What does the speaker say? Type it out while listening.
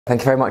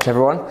Thank you very much,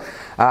 everyone.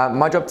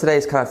 My job today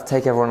is kind of to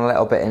take everyone a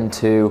little bit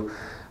into,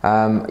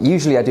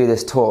 usually I do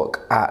this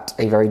talk at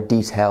a very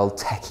detailed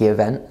techie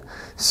event.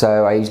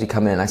 So I usually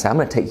come in and I say, I'm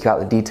going to take you out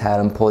the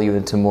detail and pull you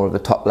into more of the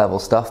top level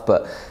stuff,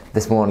 but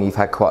this morning you've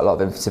had quite a lot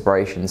of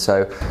inspiration.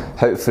 So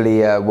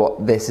hopefully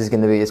what this is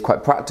going to be is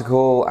quite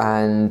practical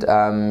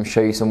and show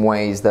you some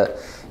ways that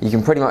you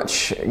can pretty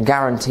much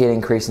guarantee an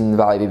increase in the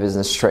value of your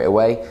business straight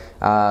away,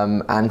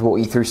 and walk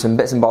you through some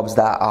bits and bobs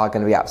that are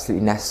going to be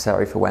absolutely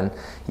necessary for when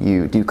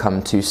you do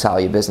come to sell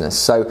your business.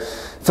 So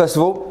first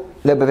of all,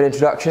 a little bit of an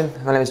introduction.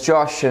 My name is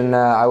Josh and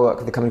I work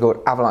with a company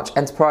called Avalanche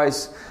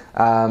Enterprise.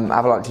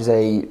 Avalanche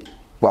is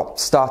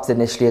started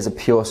initially as a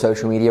pure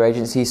social media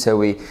agency, so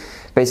we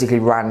basically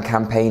ran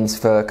campaigns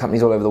for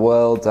companies all over the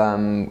world,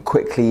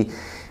 quickly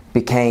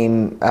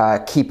became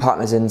key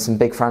partners in some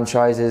big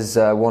franchises,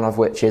 one of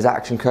which is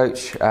Action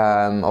Coach.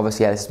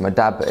 Obviously, this is my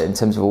dad, but in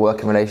terms of a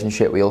working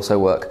relationship, we also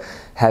work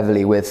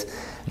heavily with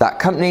that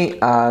company.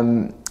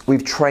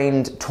 We've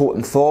trained, taught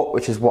and thought,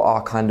 which is what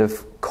our kind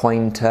of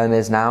coin term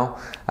is now,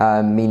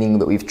 meaning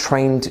that we've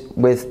trained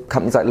with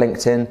companies like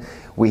LinkedIn,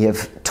 we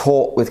have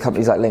taught with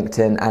companies like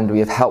LinkedIn, and we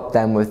have helped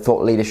them with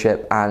thought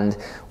leadership and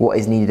what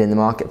is needed in the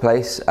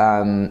marketplace.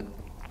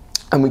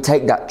 And we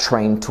take that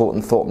trained, taught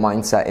and thought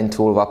mindset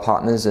into all of our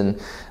partners, and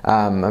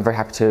I'm very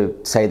happy to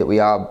say that we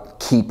are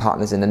key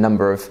partners in a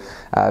number of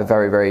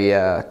very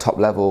top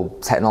level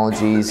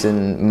technologies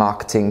and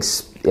marketing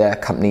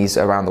companies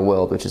around the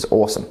world, which is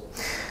awesome.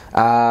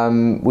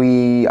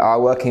 We are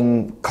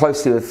working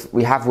closely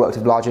we have worked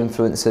with large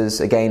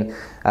influencers, again,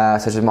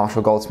 such as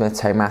Marshall Goldsmith,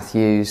 Terry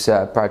Matthews,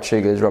 Brad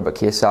Sugars, Robert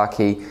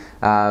Kiyosaki,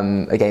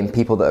 again,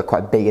 people that are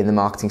quite big in the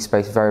marketing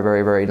space,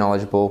 very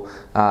knowledgeable,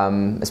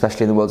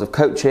 especially in the worlds of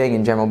coaching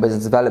and general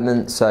business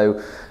development.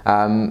 So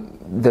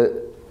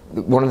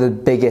one of the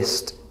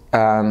biggest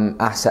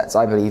assets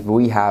I believe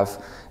we have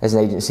as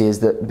an agency is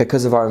that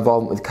because of our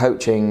involvement with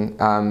coaching,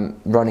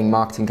 running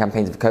marketing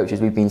campaigns for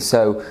coaches, we've been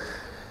so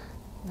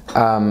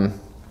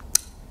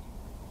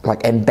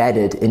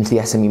embedded into the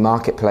SME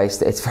marketplace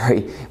that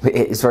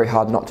it's very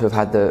hard not to have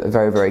had the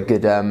very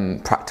good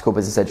practical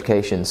business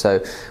education.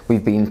 So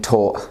we've been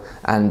taught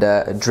and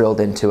drilled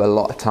into a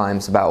lot of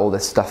times about all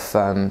this stuff.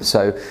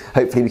 So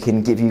hopefully we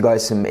can give you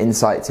guys some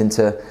insights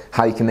into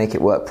how you can make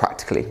it work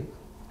practically.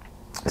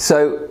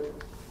 So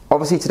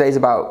obviously today's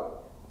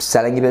about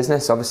selling your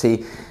business.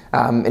 Obviously,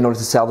 in order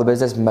to sell the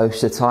business,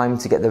 most of the time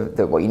to get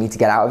what you need to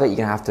get out of it, you're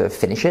going to have to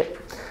finish it.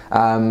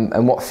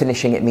 And what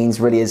finishing it means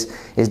really is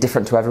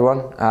different to everyone.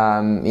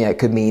 It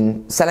could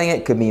mean selling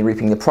it, could mean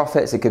reaping the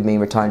profits, it could mean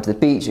retiring to the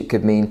beach, it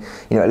could mean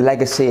a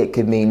legacy, it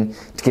could mean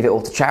to give it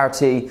all to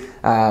charity.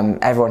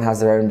 Everyone has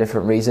their own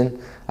different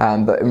reason.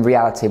 But in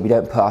reality, we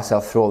don't put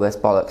ourselves through all this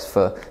bollocks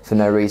for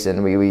no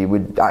reason. We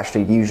would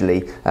actually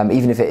usually,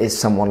 even if it is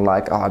someone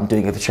like, oh, I'm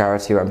doing it for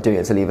charity or I'm doing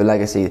it to leave a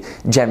legacy,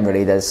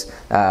 generally there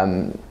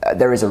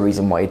is a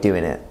reason why you're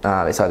doing it.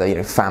 It's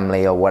either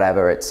family or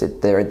whatever.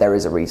 There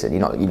is a reason.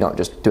 You're not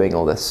just doing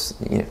all this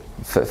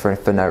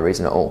for no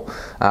reason at all.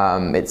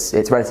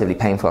 It's relatively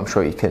painful. I'm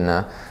sure you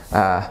can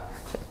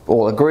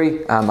all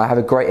agree. I have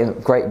a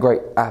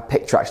great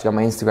picture actually on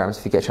my Instagram, so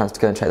if you get a chance to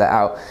go and check that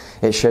out,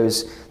 it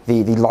shows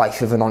the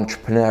life of an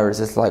entrepreneur as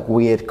this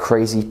weird,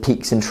 crazy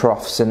peaks and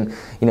troughs, and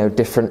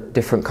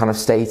different kind of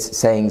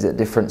sayings at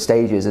different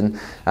stages. And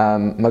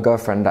my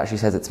girlfriend actually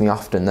says it to me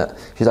often, that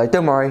she's like,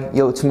 "Don't worry,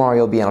 tomorrow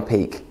you'll be on a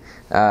peak,"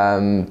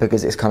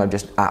 because it's kind of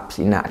just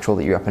absolutely natural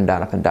that you're up and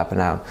down, up and down, up and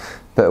down.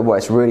 But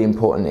what's really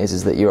important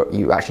is that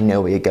you actually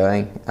know where you're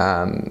going,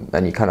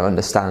 and you kind of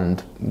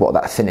understand what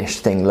that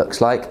finished thing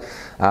looks like,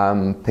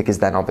 because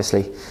then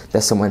obviously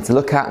there's somewhere to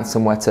look at and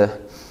somewhere to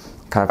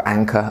kind of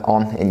anchor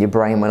on in your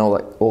brain when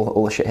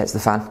all the shit hits the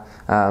fan,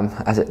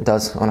 as it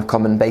does on a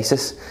common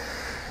basis.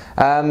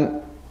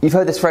 You've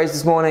heard this phrase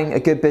this morning: a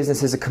good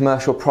business is a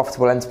commercial,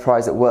 profitable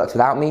enterprise that works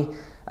without me.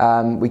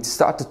 We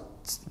start to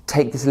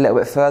take this a little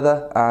bit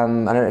further. I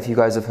don't know if you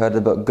guys have heard of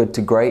the book Good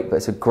to Great, but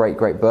it's a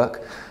great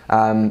book.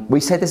 We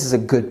say this is a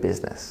good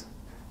business,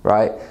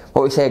 right?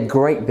 What we say a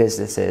great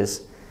business is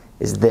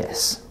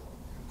this.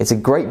 It's a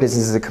great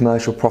business as a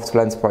commercial,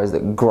 profitable enterprise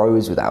that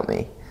grows without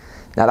me.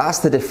 Now that's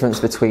the difference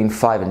between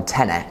 5 and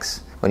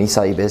 10x when you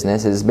sell your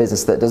business. Is a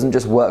business that doesn't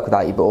just work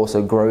without you but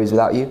also grows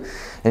without you.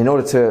 And in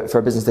order for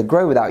a business to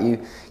grow without you,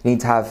 you need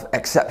to have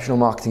exceptional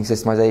marketing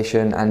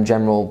systemization and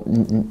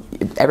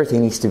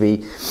everything needs to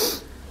be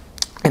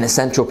in a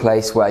central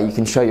place where you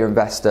can show your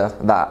investor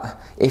that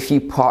if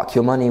you park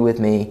your money with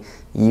me,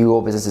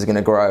 your business is going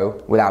to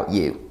grow without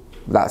you.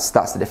 That's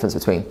the difference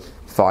between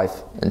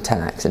 5 and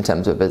 10x in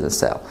terms of a business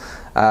sale.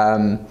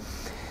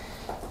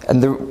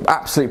 And the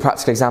absolute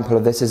practical example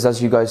of this is,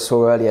 as you guys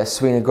saw earlier,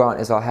 Serena Grant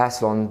is our hair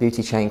salon,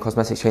 beauty chain,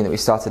 cosmetics chain that we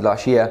started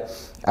last year.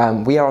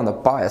 We are on the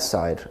buyer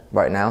side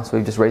right now, so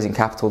we're just raising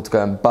capital to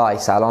go and buy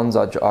salons.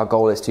 Our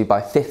goal is to buy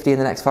 50 in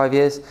the next 5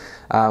 years.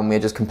 We're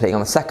just completing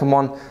on the second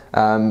one,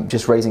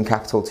 just raising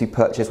capital to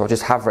purchase, or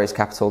just have raised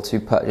capital to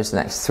purchase the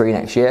next 3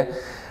 next year.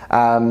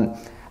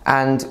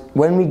 And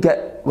when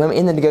we're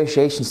in the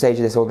negotiation stage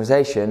of this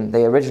organisation,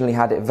 they originally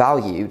had it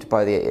valued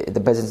by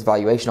the business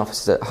valuation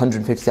officers at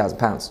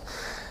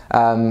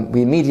 £150,000.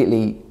 We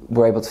immediately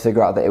were able to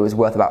figure out that it was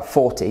worth about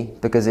 40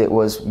 because that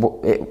was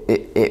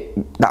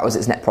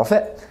its net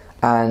profit,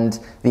 and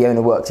the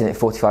owner worked in it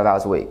 45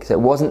 hours a week. So it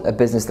wasn't a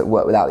business that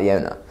worked without the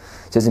owner.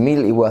 So it's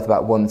immediately worth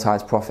about 1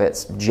 times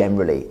profits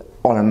generally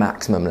on a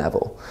maximum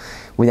level.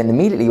 We then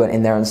immediately went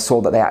in there and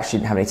saw that they actually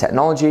didn't have any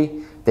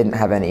technology, they didn't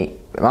have any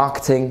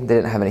marketing, they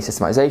didn't have any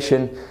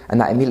systemization,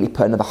 and that immediately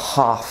put another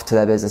half to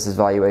their business's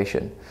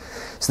valuation.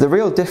 So the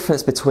real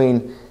difference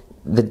between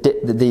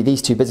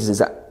these two businesses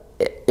that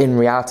in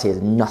reality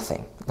is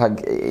nothing.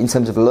 Like in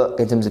terms of look,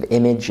 in terms of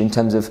image, in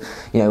terms of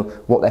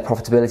what their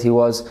profitability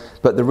was.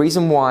 But the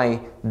reason why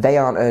they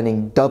aren't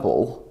earning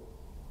double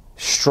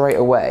straight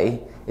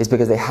away is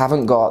because they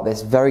haven't got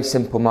this very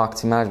simple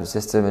marketing management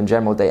system and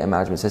general data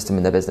management system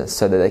in their business,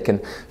 so that they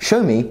can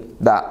show me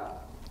that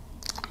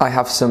I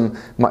have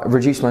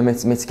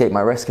mitigate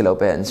my risk a little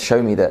bit, and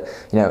show me that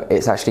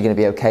it's actually going to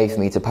be okay for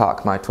me to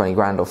park my 20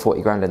 grand or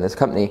 40 grand in this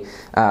company,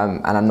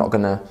 and I'm not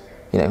going to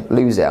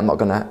lose it. I'm not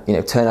going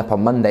to turn up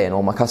on Monday and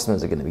all my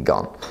customers are going to be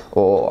gone,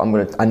 or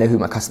I know who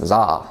my customers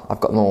are.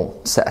 I've got them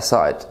all set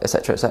aside,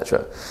 etc.,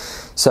 etc.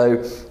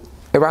 So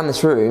around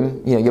this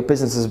room, your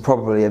businesses are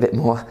probably a bit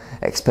more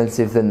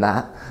expensive than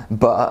that,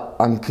 but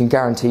I can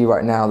guarantee you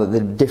right now that the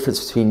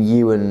difference between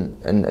you and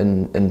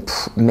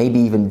maybe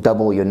even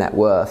double your net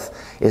worth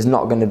is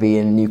not going to be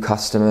in new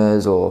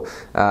customers or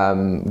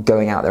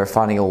going out there and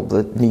finding all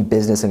the new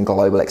business and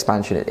global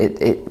expansion.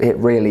 It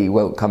really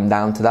won't come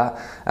down to that.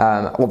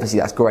 Obviously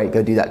that's great,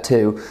 go do that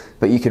too,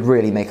 but you could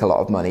really make a lot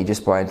of money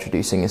just by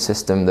introducing a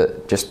system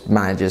that just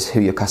manages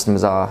who your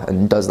customers are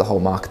and does the whole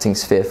marketing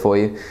sphere for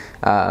you.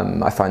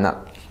 I find that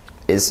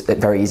is a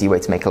very easy way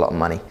to make a lot of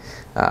money,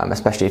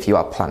 especially if you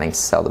are planning to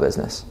sell the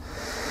business.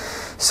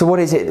 So what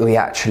is it that we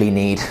actually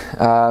need?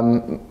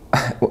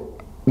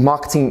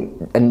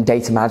 Marketing and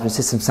data management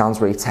system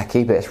sounds really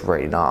techy, but it's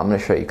really not. I'm going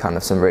to show you kind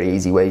of some really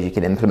easy ways you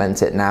can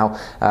implement it now.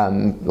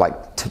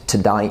 Like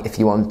tonight, if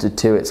you wanted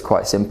to, it's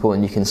quite simple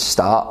and you can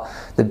start.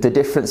 The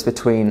difference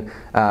between,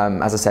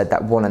 as I said,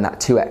 that 1 and that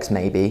 2x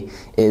maybe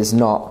is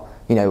not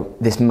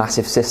this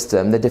massive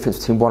system. The difference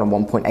between 1 and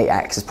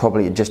 1.8x is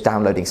probably just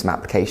downloading some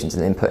applications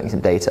and inputting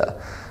some data.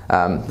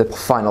 The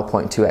final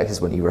point 2x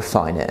is when you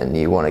refine it and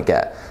you want to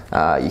get,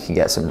 you can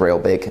get some real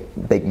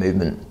big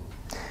movement.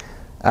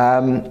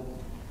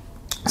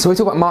 So we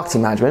talk about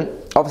marketing management.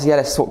 Obviously,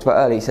 Ellis talked about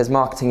earlier. He says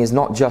marketing is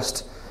not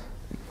just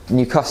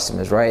new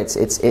customers, right?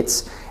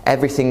 It's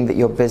everything that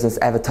your business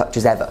ever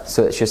touches ever.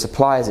 So it's your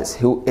suppliers,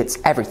 it's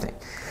everything.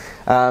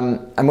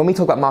 And when we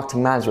talk about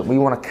marketing management, we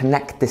want to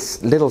connect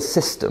this little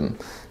system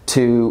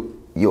to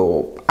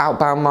your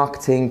outbound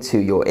marketing, to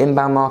your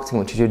inbound marketing,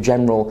 which is your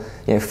general,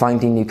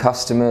 finding new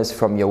customers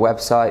from your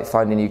website,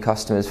 finding new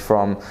customers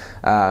from,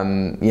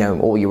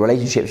 all your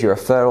relationships, your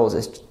referrals.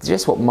 It's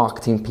just what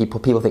marketing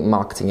people think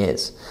marketing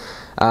is.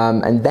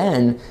 And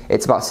then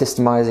it's about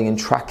systemizing and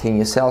tracking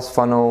your sales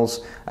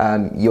funnels,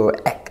 your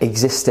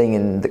existing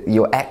and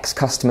your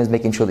ex-customers,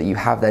 making sure that you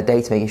have their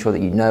data, making sure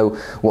that you know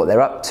what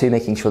they're up to,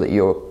 making sure that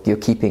you're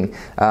keeping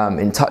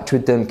in touch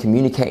with them,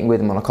 communicating with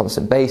them on a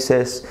constant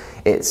basis.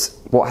 It's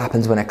what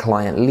happens when a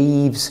client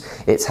leaves.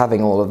 It's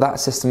having all of that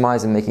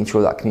systemized and making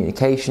sure that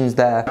communication's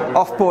there.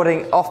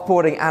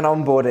 Offboarding and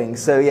onboarding.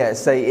 So yeah,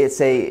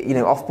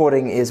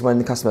 offboarding is when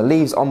the customer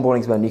leaves,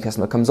 onboarding is when a new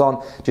customer comes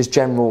on. Just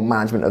general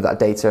management of that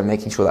data and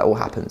making sure that all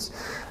happens.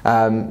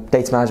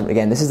 Data management,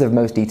 again, this is the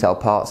most detailed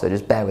part, so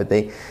just bear with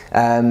me.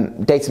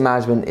 Data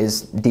management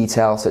is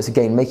detail, so it's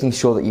again making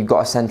sure that you've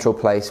got a central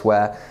place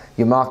where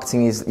your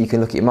marketing is, you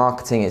can look at your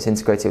marketing, it's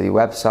integrated with your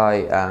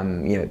website,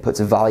 it puts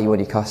a value on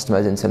your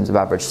customers in terms of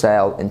average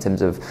sale, in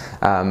terms of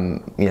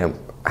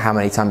how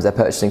many times they're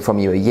purchasing from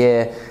you a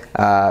year,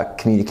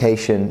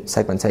 communication,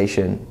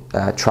 segmentation,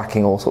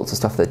 tracking all sorts of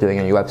stuff they're doing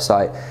on your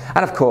website,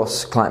 and of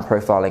course client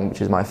profiling,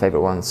 which is my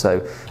favorite one.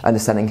 So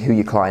understanding who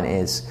your client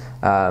is,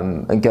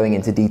 and going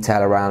into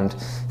detail around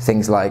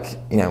things like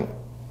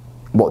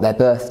what their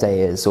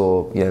birthday is,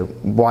 or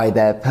why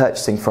they're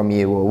purchasing from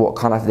you, or what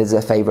kind of is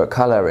their favorite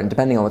color, and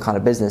depending on the kind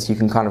of business you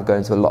can kind of go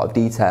into a lot of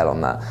detail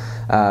on that.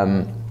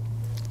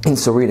 In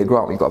Serena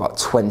Grant, we've got about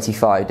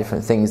 25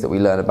 different things that we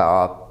learn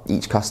about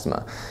each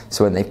customer.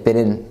 So when they've been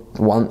in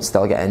once,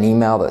 they'll get an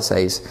email that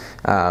says,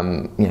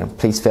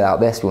 please fill out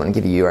this. We want to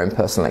give you your own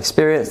personal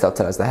experience. They'll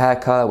tell us their hair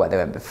color, where they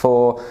went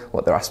before,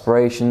 what their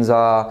aspirations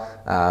are,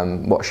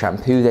 what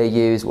shampoo they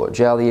use, what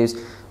gel they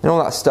use. And all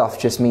that stuff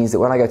just means that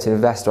when I go to an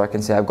investor, I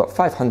can say, I've got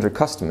 500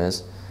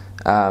 customers.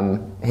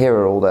 Here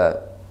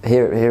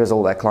is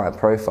all their client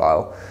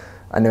profile.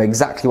 I know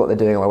exactly what they're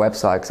doing on my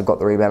website because I've got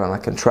their email and I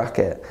can track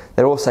it.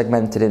 They're all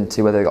segmented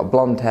into whether they've got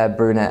blonde hair,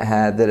 brunette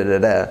hair,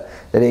 They're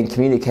being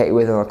communicated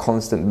with on a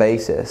constant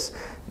basis.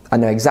 I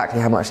know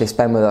exactly how much they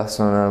spend with us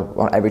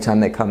on every time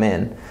they come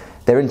in.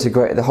 They're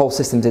integrated. The whole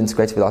system's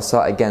integrated with our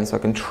site again, so I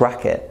can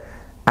track it,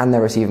 and they're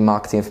receiving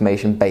marketing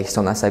information based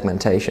on their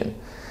segmentation.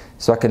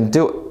 So I can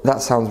do it.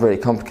 That sounds really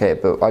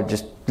complicated, but I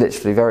just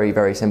literally very,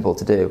 very simple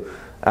to do.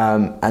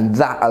 And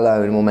that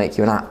alone will make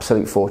you an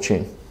absolute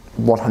fortune,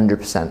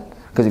 100%.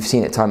 Because we've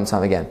seen it time and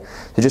time again.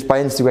 So just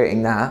by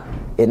integrating that,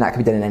 and that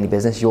can be done in any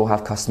business, you'll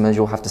have customers,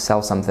 you'll have to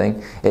sell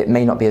something. It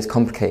may not be as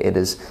complicated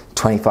as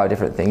 25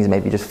 different things,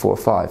 maybe just 4 or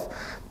 5.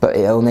 But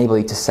it'll enable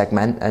you to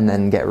segment and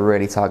then get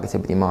really targeted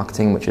with your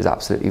marketing, which is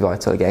absolutely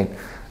vital again.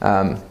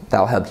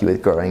 That'll help you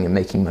with growing and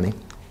making money.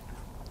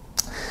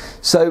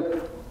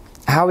 So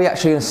how are we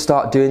actually going to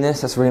start doing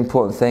this? That's a really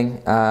important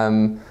thing.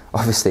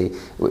 Obviously,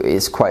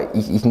 it's quite,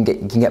 you can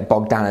get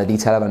bogged down in the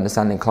detail of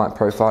understanding client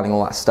profiling,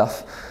 all that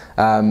stuff.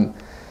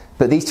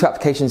 But these 2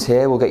 applications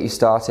here will get you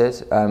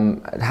started.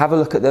 Have a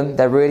look at them.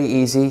 They're really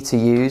easy to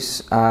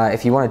use.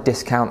 If you want a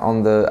discount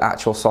on the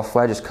actual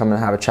software, just come and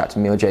have a chat to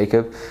me or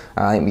Jacob.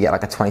 I think we get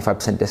like a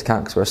 25%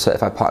 discount because we're a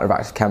certified partner of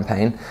Active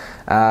Campaign.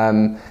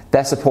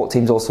 Their support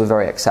team is also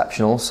very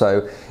exceptional.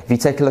 So if you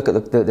take a look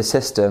at the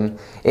system,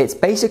 it's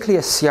basically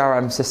a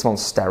CRM system on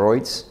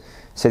steroids.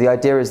 So the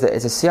idea is that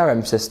it's a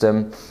CRM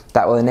system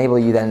that will enable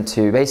you then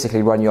to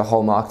basically run your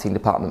whole marketing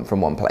department from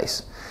one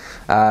place.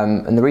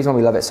 And the reason why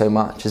we love it so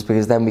much is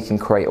because then we can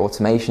create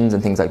automations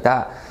and things like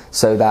that,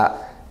 so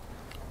that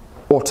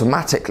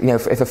automatically,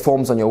 if a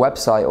form's on your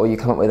website or you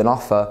come up with an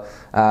offer,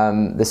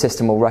 the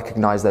system will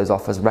recognize those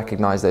offers,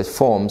 recognize those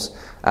forms,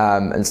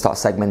 and start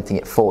segmenting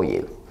it for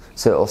you.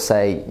 So it'll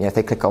say, if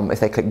they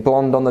click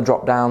blonde on the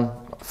drop down,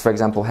 for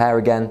example, hair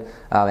again,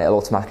 it'll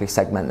automatically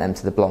segment them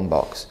to the blonde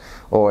box.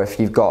 Or if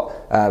you've got,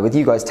 with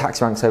you guys,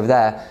 tax ranks over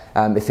there,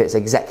 if it's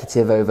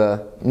executive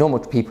over normal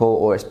people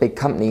or it's big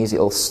companies,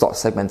 it'll start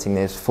segmenting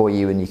those for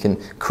you and you can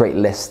create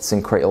lists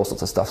and create all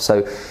sorts of stuff. So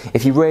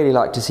if you really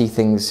like to see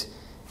things,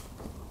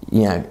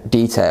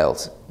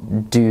 detailed,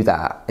 do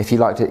that. If you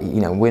like to,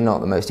 we're not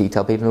the most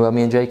detailed people in the world,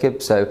 me and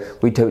Jacob, so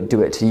we don't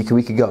do it to you.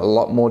 We could go a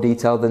lot more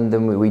detailed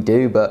than we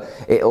do, but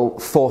it'll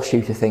force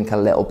you to think a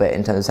little bit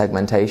in terms of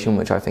segmentation,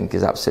 which I think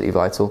is absolutely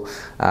vital.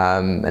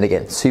 And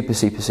again, super,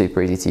 super,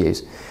 super easy to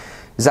use.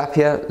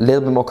 Zapier, a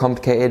little bit more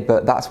complicated,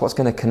 but that's what's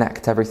going to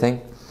connect everything.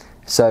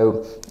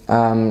 So,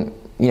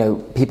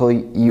 people,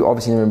 you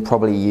obviously in the room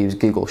probably use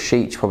Google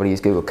Sheets, you probably use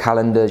Google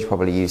Calendars, you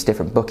probably use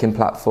different booking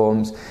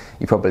platforms,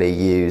 you probably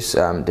use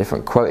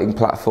different quoting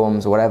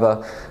platforms or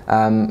whatever.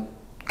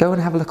 Go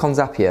and have a look on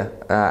Zapier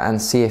and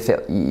see if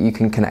you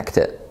can connect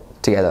it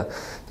together.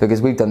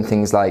 Because we've done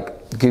things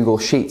like Google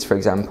Sheets, for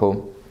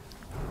example.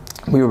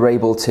 We were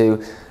able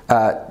to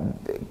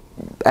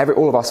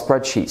all of our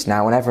spreadsheets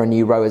now, whenever a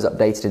new row is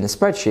updated in the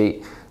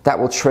spreadsheet, that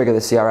will trigger the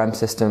CRM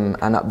system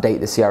and update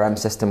the CRM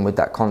system with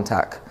that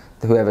contact,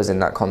 whoever's in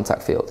that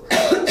contact field.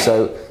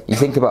 So you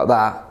think about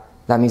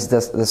that means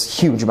there's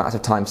huge amounts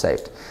of time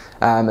saved.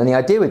 And the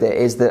idea with it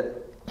is that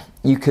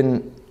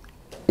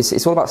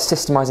it's all about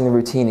systemizing the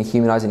routine and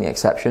humanizing the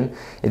exception.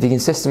 If you can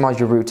systemize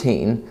your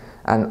routine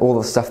and all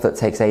the stuff that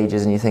takes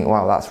ages and you think,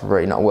 wow, that's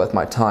really not worth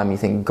my time, you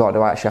think, God,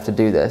 do I actually have to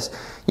do this?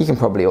 You can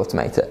probably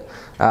automate it.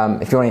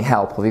 If you want any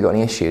help or if you've got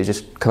any issues,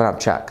 just come and have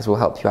a chat because we'll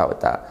help you out with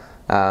that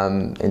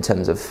in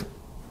terms of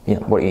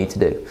what you need to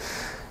do.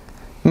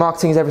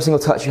 Marketing is every single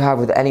touch you have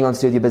with anyone to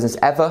do with your business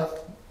ever.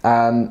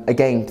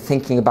 Again,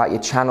 thinking about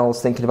your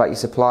channels, thinking about your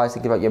suppliers,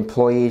 thinking about your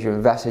employees, your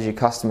investors, your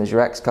customers,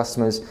 your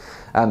ex-customers.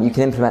 You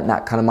can implement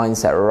that kind of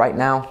mindset right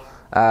now.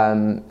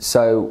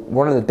 So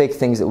one of the big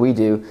things that we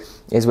do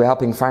is we're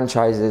helping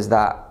franchises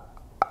that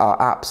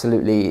are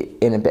absolutely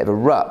in a bit of a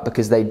rut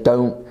because they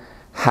don't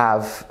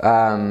have,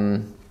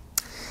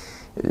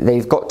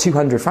 they've got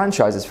 200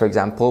 franchises, for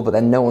example, but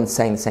then no one's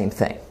saying the same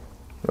thing,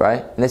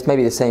 right? And this may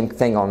be the same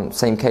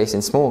case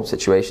in small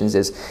situations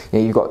is,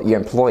 you've got your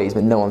employees,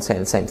 but no one's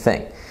saying the same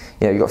thing.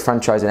 You've got a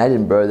franchise in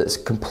Edinburgh that's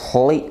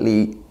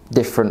completely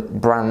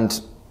different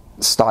brand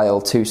style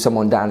to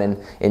someone down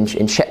in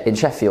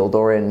Sheffield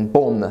or in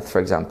Bournemouth, for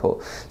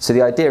example. So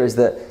the idea is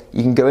that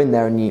you can go in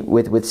there and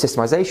with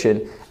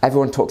systemization,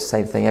 everyone talks the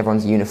same thing,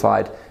 everyone's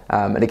unified,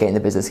 and again, the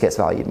business gets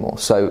valued more.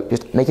 So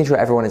just making sure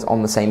everyone is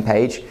on the same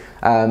page,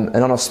 and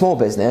on a small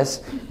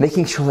business,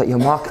 making sure that your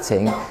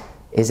marketing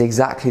is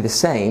exactly the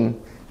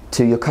same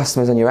to your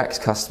customers and your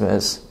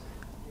ex-customers,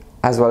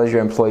 as well as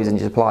your employees and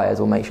your suppliers,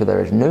 will make sure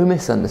there is no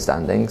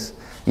misunderstandings.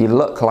 You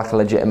look like a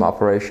legitimate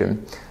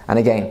operation. And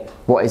again,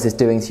 what is this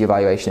doing to your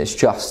valuation? It's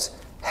just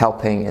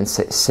helping and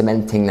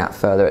cementing that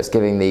further. It's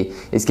giving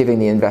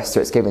the investor,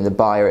 it's giving the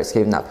buyer, it's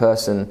giving that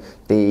person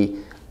the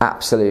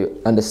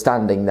absolute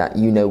understanding that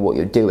you know what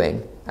you're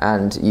doing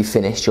and you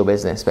finished your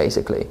business,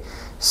 basically.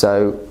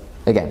 So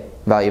again,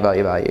 value,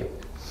 value, value.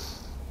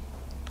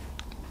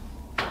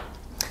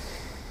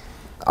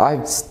 I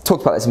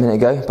talked about this a minute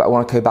ago, but I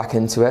want to go back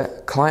into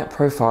it. Client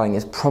profiling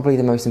is probably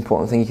the most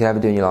important thing you can ever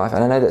do in your life.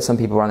 And I know that some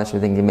people around this are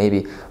thinking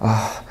maybe,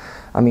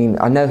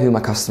 I know who my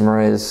customer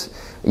is.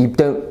 You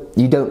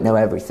don't know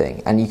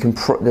everything, and you can.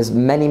 There's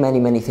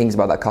many things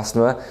about that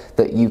customer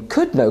that you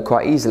could know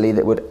quite easily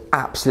that would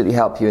absolutely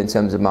help you in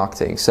terms of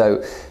marketing. So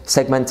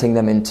segmenting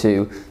them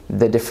into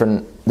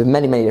the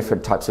many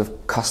different types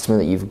of customer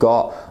that you've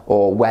got,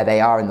 or where they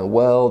are in the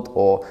world,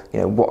 or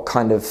what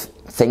kind of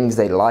things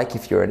they like.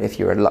 If you're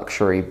a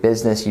luxury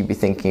business, you'd be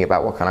thinking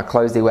about what kind of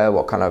clothes they wear,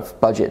 what kind of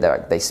budget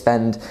they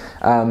spend.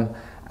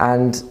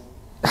 And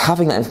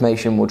having that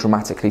information will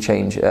dramatically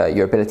change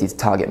your ability to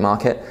target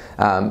market.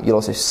 You'll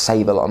also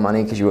save a lot of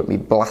money because you won't be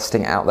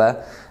blasting it out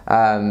there.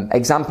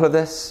 Example of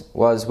this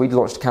was we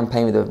launched a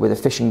campaign with a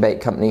fishing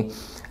bait company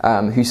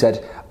who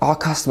said, our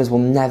customers will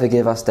never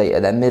give us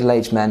data. They're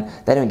middle-aged men.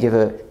 They're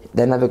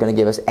never going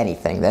to give us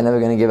anything. They're never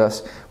going to give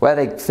us where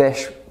they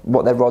fish,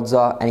 what their rods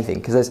are, anything,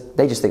 because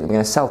they just think we're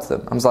going to sell to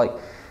them. I was like,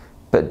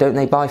 but don't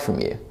they buy from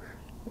you?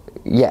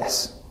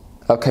 Yes.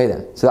 Okay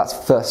then. So that's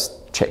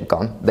first check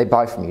gone. They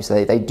buy from you,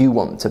 so they do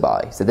want to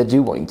buy. So they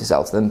do want you to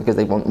sell to them because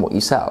they want what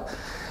you sell.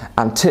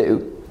 And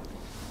two,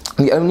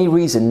 the only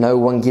reason no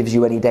one gives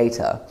you any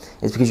data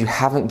is because you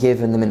haven't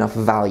given them enough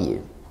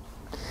value.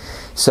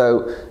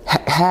 So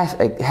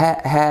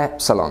hair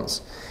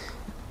salons,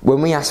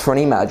 when we ask for an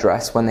email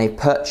address when they've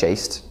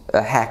purchased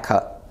a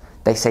haircut,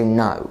 they say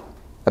no,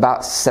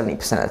 about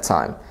 70% of the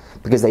time,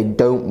 because they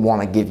don't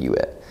want to give you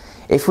it.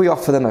 If we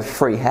offer them a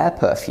free hair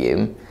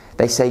perfume,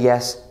 they say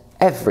yes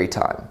every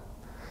time.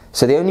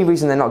 So the only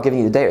reason they're not giving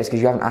you the data is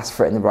because you haven't asked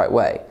for it in the right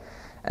way.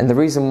 And the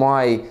reason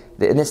why,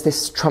 and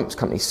this trumps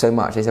companies so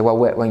much, they say, well,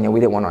 we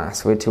don't want to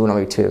ask, we don't want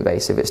to be too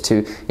invasive,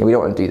 we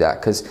don't want to do that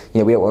because we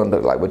don't want to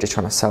look like we're just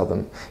trying to sell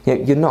them.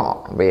 You're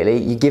not really,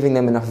 you're giving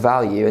them enough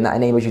value, and that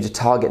enables you to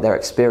target their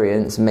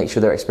experience and make sure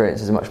their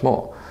experience is much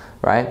more,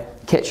 right?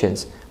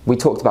 Kitchens, we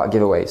talked about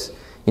giveaways.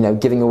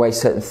 Giving away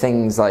certain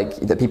things like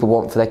that people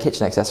want for their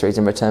kitchen accessories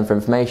in return for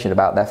information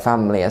about their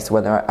family as to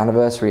when their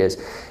anniversary is,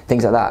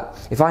 things like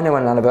that. If I know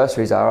when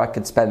anniversaries are, I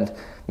could spend,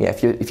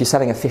 if you're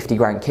selling a 50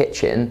 grand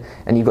kitchen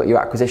and you've got your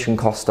acquisition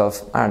cost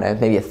of, I don't know,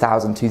 maybe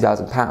 £1,000,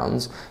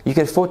 £2,000, you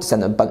can afford to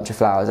send them a bunch of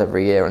flowers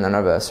every year on their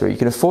anniversary. You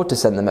can afford to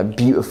send them a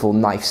beautiful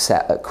knife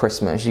set at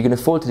Christmas. You can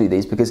afford to do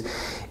these because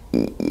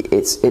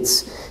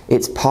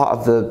it's part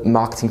of the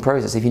marketing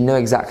process. If you know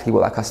exactly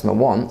what that customer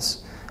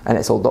wants and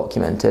it's all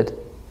documented,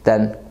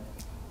 then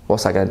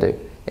what's that going to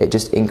do? It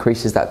just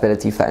increases that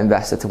ability for that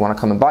investor to want to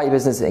come and buy your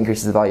business. It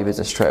increases the value of your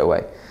business straight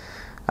away.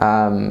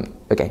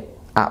 Okay,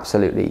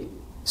 absolutely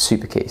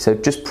super key. So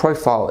just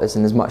profile this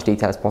in as much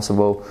detail as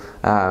possible.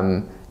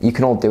 You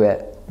can all do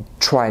it.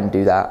 Try and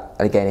do that.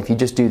 And again, if you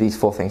just do these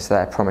 4 things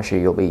today, I promise you,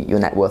 your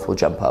net worth will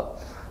jump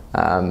up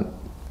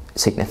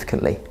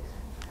significantly.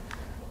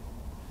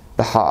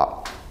 The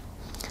heart.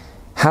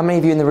 How many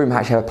of you in the room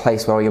actually have a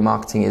place where all your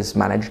marketing is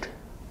managed?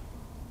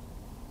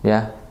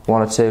 Yeah? 1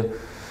 or 2?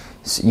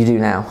 So you do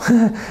now.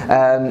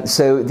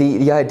 So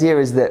the idea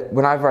is that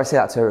whenever I say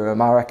that to a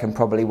room, I reckon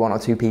probably 1 or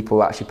 2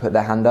 people actually put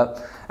their hand up,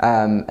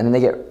 and then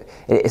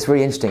it's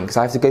really interesting because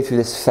I have to go through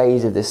this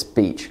phase of this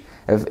speech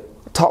of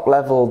top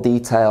level,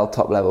 detail,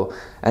 top level,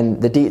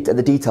 and the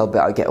detail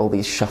bit I get all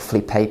these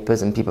shuffly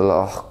papers and people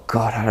are, oh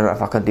God, I don't know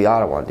if I can do, I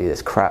don't want to do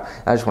this crap,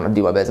 I just want to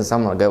do my business,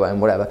 I'm going to go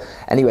and whatever.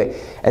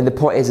 Anyway, and the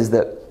point is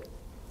that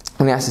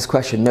when we ask this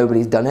question,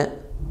 nobody's done it.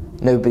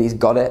 Nobody's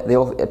got it.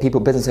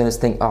 Business owners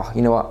think, oh,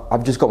 you know what?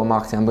 I've just got my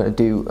marketing. I'm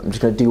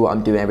just going to do what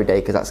I'm doing every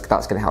day because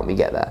that's going to help me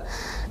get there.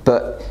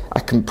 But I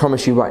can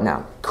promise you right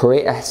now,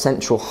 create a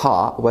central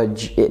heart where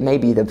it may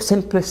be the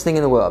simplest thing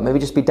in the world. Maybe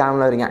just be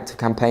downloading active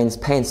campaigns,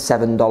 paying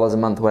 $7 a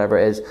month, whatever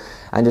it is,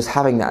 and just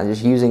having that and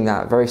just using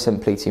that very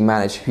simply to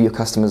manage who your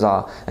customers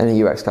are and who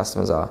your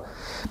ex-customers are.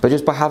 But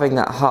just by having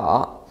that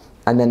heart,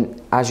 and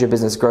then as your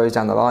business grows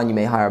down the line, you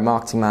may hire a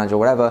marketing manager or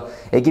whatever,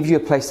 it gives you a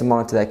place to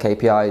monitor their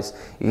KPIs,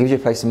 it gives you a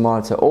place to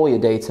monitor all your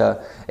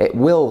data. It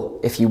will,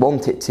 if you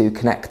want it to,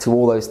 connect to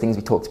all those things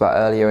we talked about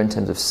earlier in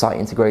terms of site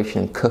integration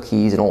and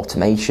cookies and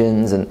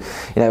automations. And,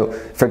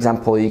 for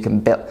example,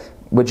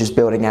 we're just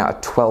building out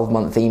a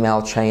 12-month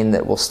email chain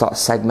that will start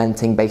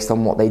segmenting based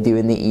on what they do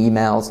in the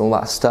emails and all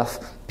that stuff.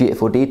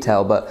 Beautiful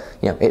detail, but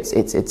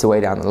it's a way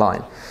down the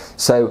line.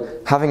 So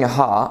having a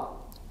heart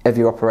of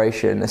your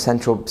operation, a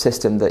central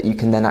system that you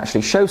can then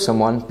actually show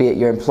someone, be it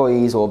your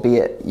employees or be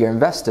it your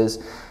investors,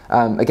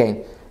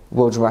 again,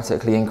 will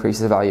dramatically increase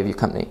the value of your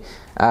company.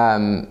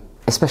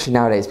 Especially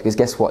nowadays, because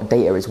guess what?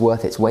 Data is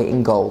worth its weight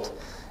in gold.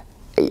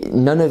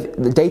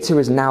 The data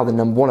is now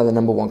one of the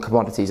number 1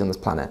 commodities on this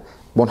planet,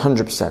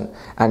 100%.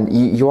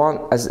 And you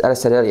aren't, as I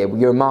said earlier,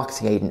 you're a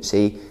marketing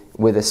agency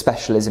with a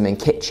specialism in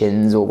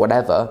kitchens or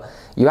whatever.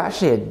 You're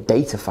actually a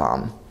data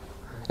farm.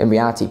 In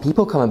reality,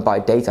 people come and buy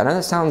data. I know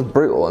that sounds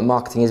brutal, and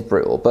marketing is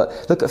brutal,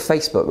 but look at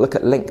Facebook, look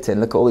at LinkedIn,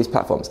 look at all these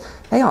platforms.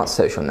 They aren't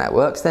social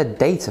networks, they're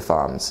data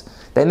farms.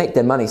 They make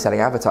their money selling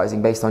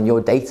advertising based on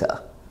your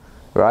data,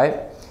 right?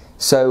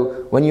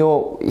 So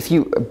if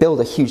you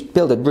build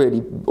a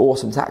really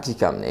awesome taxi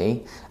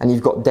company, and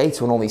you've got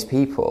data on all these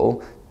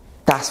people,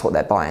 that's what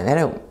they're buying. They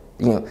don't,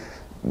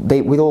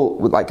 they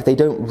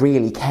don't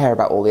really care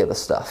about all the other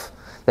stuff.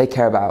 They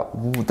care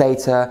about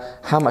data,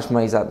 how much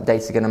money is that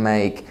data going to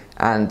make,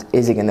 and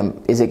is it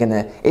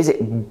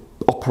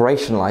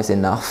operationalized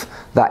enough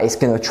that it's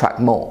going to attract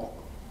more?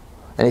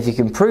 And if you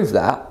can prove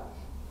that,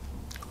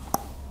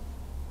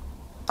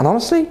 and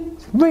honestly,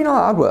 it's really not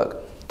hard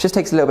work. It just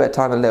takes a little bit of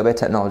time and a little bit of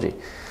technology.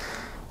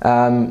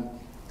 And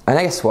And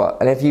guess what?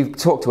 And if you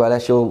talk to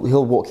Elish,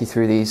 he'll walk you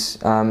through these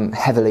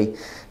heavily.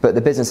 But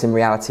the business in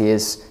reality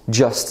is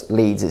just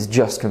leads, it's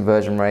just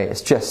conversion rate,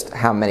 it's just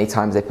how many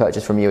times they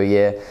purchase from you a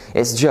year,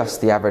 it's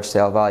just the average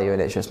sale value,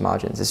 and it's just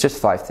margins. It's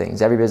just 5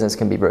 things. Every business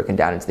can be broken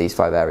down into these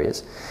 5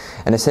 areas.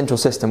 An essential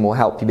system will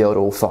help you build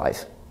all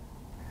 5.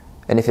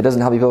 And if it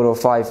doesn't help you build all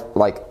 5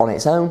 like on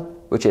its own,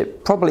 which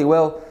it probably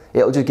will,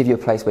 it'll just give you a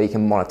place where you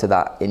can monitor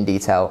that in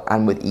detail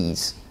and with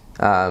ease.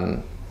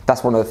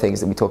 That's one of the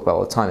things that we talk about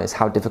all the time, is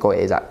how difficult it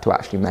is to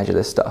actually measure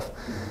this stuff.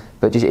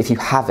 But just, if you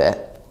have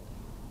it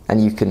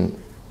and you can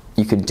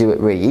do it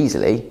really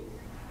easily,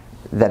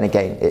 then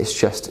again, it's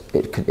just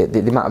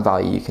the amount of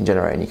value you can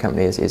generate in your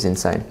company is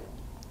insane.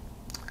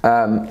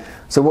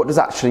 So what does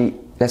actually,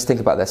 let's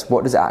think about this,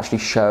 what does it actually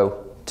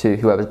show to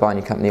whoever's buying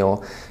your company?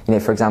 Or, you know,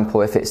 for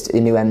example, if it's a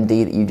new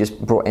MD that you just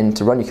brought in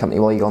to run your company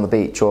while you go on the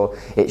beach, or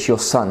it's your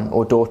son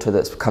or daughter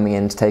that's coming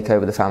in to take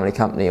over the family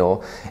company,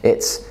 or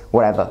it's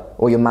whatever,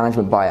 or your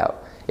management buyout,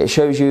 it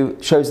shows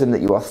them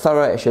that you are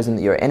thorough, it shows them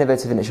that you're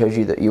innovative, and it shows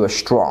you that you are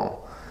strong.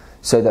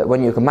 So that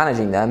when you're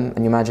managing them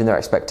and you're managing their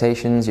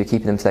expectations, you're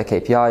keeping them to their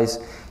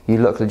KPIs, you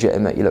look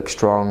legitimate, you look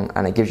strong,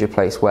 and it gives you a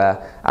place where,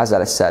 as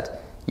Ellis said,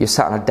 you're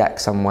sat on a deck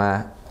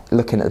somewhere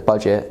looking at the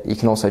budget. You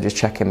can also just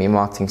check in your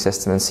marketing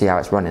system and see how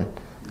it's running,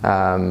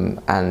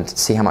 and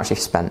see how much you've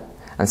spent,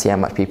 and see how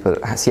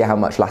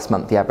much last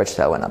month the average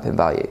sale went up in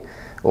value,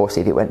 or see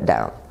if it went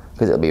down,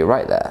 because it'll be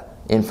right there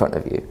in front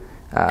of you.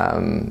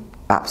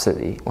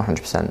 Absolutely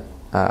 100%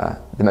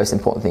 the most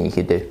important thing you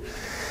could do.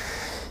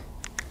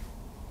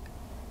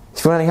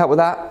 If you want any help with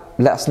that,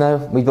 let us know.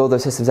 We build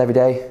those systems every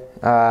day.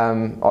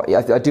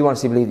 I do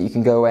honestly believe that you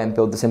can go away and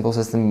build the simple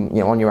system,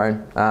 you know, on your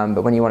own.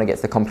 But when you want to get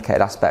to the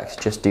complicated aspects,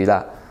 just do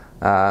that.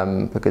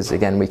 Because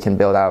again, we can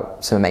build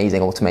out some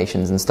amazing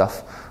automations and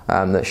stuff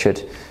that should,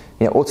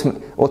 you know,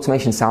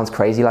 automation sounds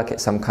crazy, like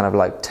it's some kind of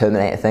like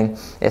Terminator thing.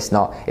 It's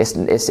not. It's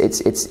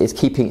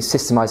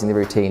systemizing the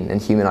routine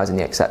and humanizing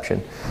the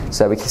exception.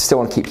 So we still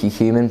want to keep you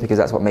human, because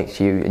that's what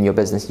makes you and your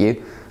business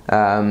you. But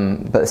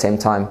at the same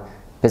time,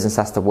 business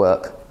has to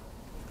work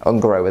and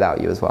grow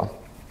without you as well.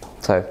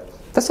 So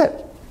that's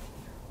it.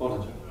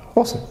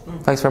 Awesome.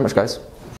 Thanks very much, guys.